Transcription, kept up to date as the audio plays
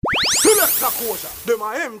Selector Kojah. Them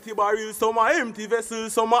a empty barrels, some a empty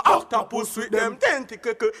vessels, some a octopus with them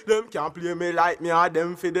tentacle. Them can't play me like me a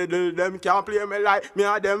them fiddle. Them can't play me like me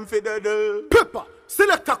a them fiddle. Pepper.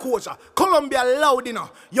 Selector Kojah, Colombia loud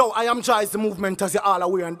enough. Yo, I am Jai the movement as you all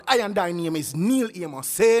aware, and I and thy name is Neil Amos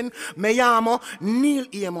saying, me llamo Neil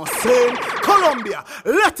Amos saying, Colombia,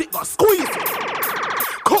 let it go, squeeze it.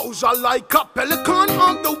 Kojah like a pelican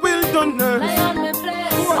on the wilderness,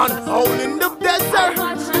 and howl in the desert.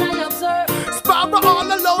 Sparrow all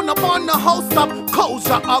alone upon the housetop.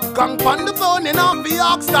 Kojah a gang on the burning of the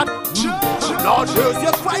ox that. Lord, here's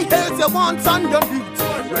your cry, here's your wants underneath.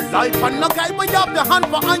 Your life and no guy, but you have the hand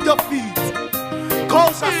for on your feet.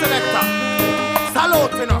 Kojah Selektah,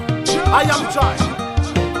 saluting her, I am Jai.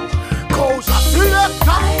 Kojah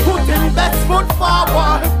Selektah, putting best foot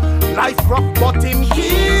forward. Life rough, but him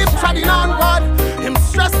keep treading onward. Him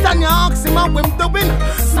stressed and you ask him how him doing.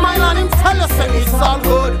 Smile on him, tell you say it's all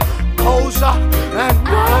good. Kojah, and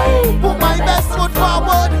I put my best foot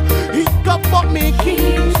forward. He up but me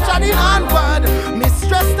keep treading onward. Me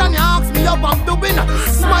stressed and you ask me how I'm doing.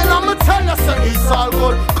 Smile on me, tell you say it's all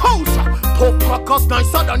good. Kojah, tough crackers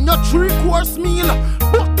nicer than your 3-course meal.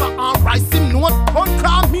 Butter and rice, him no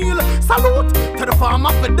corn meal. Salute to the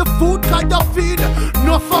farmer for the food cause you feed.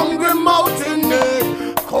 No hungry mouth in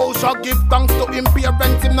it. Kojah give thanks to him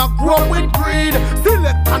parents, him not grow with greed.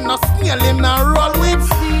 Selector no snail, him not roll with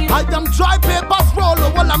speed. I am dry papers roll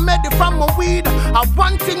while I made it from a weed. I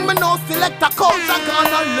one thing me know, Selector Kojah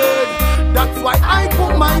gonna learn. That's why I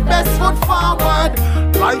put my best foot forward.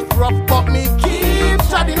 Life rough but me keep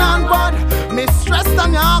treading onward. Me stressed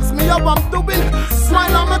and you ask me how I'm doing.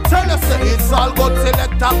 Smile and me tell you say it's all good.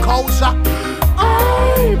 Selector Kojah,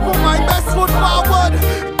 I put my best foot forward.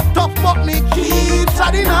 Tough but me keep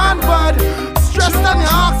treading onward. Stressed and you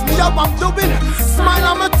ask me how I'm doing.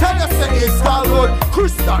 Smile and me tell you say it's all good.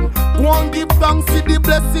 Kingston, go and give thanks to the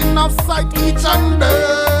blessing of sight each and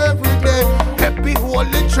every day. Happy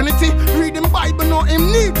Holy Trinity, reading Bible, know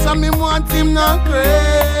him needs and me want him not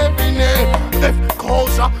craving it. If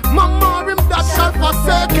Kojah, mama him that shall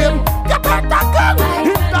forsake him. You better come,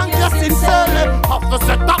 him thank you sincerely. Have to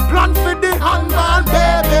set a plan for the handball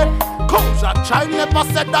baby. Kojah child never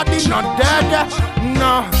said that he not dead.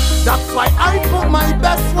 No, that's why I put my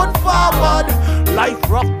best foot forward. Life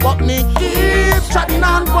rough but me keep treading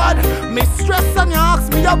onward. Me stress and you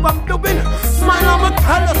ask me how I'm doing. Smile and me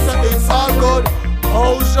tell you say it's all good.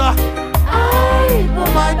 Kojah, I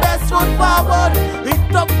put my best foot forward.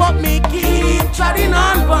 It up but me keep treading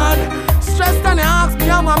onward. Stressed and you ask me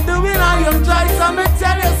how I'm doing. I am Jai, so me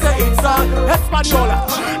tell you say it's all Española.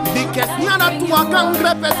 Dicas nada tu a gang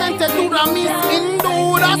represente dura mis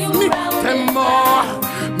Honduras mi temor.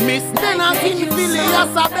 Mis nenas infilias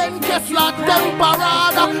saben que es la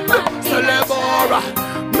temporada. Celebra,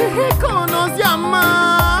 México nos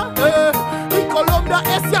llama, y Colombia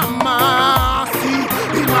es llama. Sí,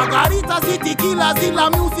 y margaritas y tequilas y la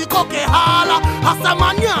música que jala hasta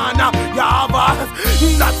mañana. Ya vas.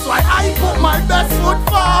 That's why I put my best foot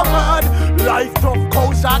forward. Life tough,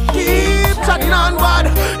 Kojah keep treading onward.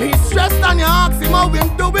 He's stressed and you ask him how him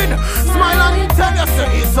doing. Smile and he tell you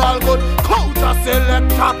say it's all good. Kojah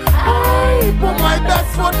Selektah, I put my best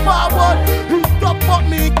foot forward. He's tough but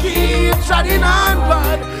me keep treading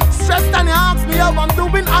onward. Stressed and you ask me how I'm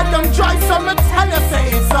doing. I am dry so me tell you say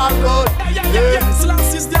it's all good. Yes,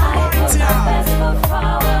 last is the mighty.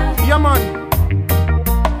 Yeah man.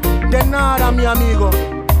 De nada, mi amigo.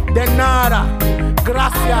 De nada.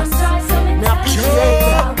 Gracias. Me appreciate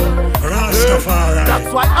it. Rastafari.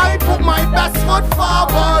 That's why I put my best foot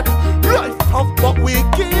forward. Life tough, but we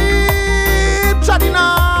keep treading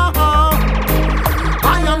on.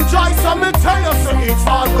 I am Jai, so me tell you, say it's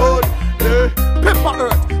all good. Pepper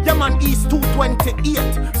Earth, yeah man, East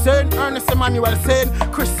 228. Saying Ernest Emmanuel, saying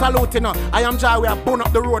Chris saluting her. I am Jai, we are burn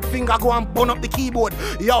up the road. Finger go and burn up the keyboard.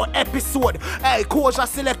 Yo, episode. Hey, Kojah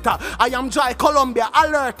Selektah. I am Jai, Colombia,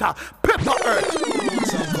 alerta. Pepper Earth. Road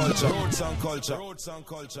song culture. Road song culture. Road song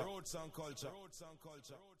culture. Road song culture. Road song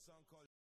culture.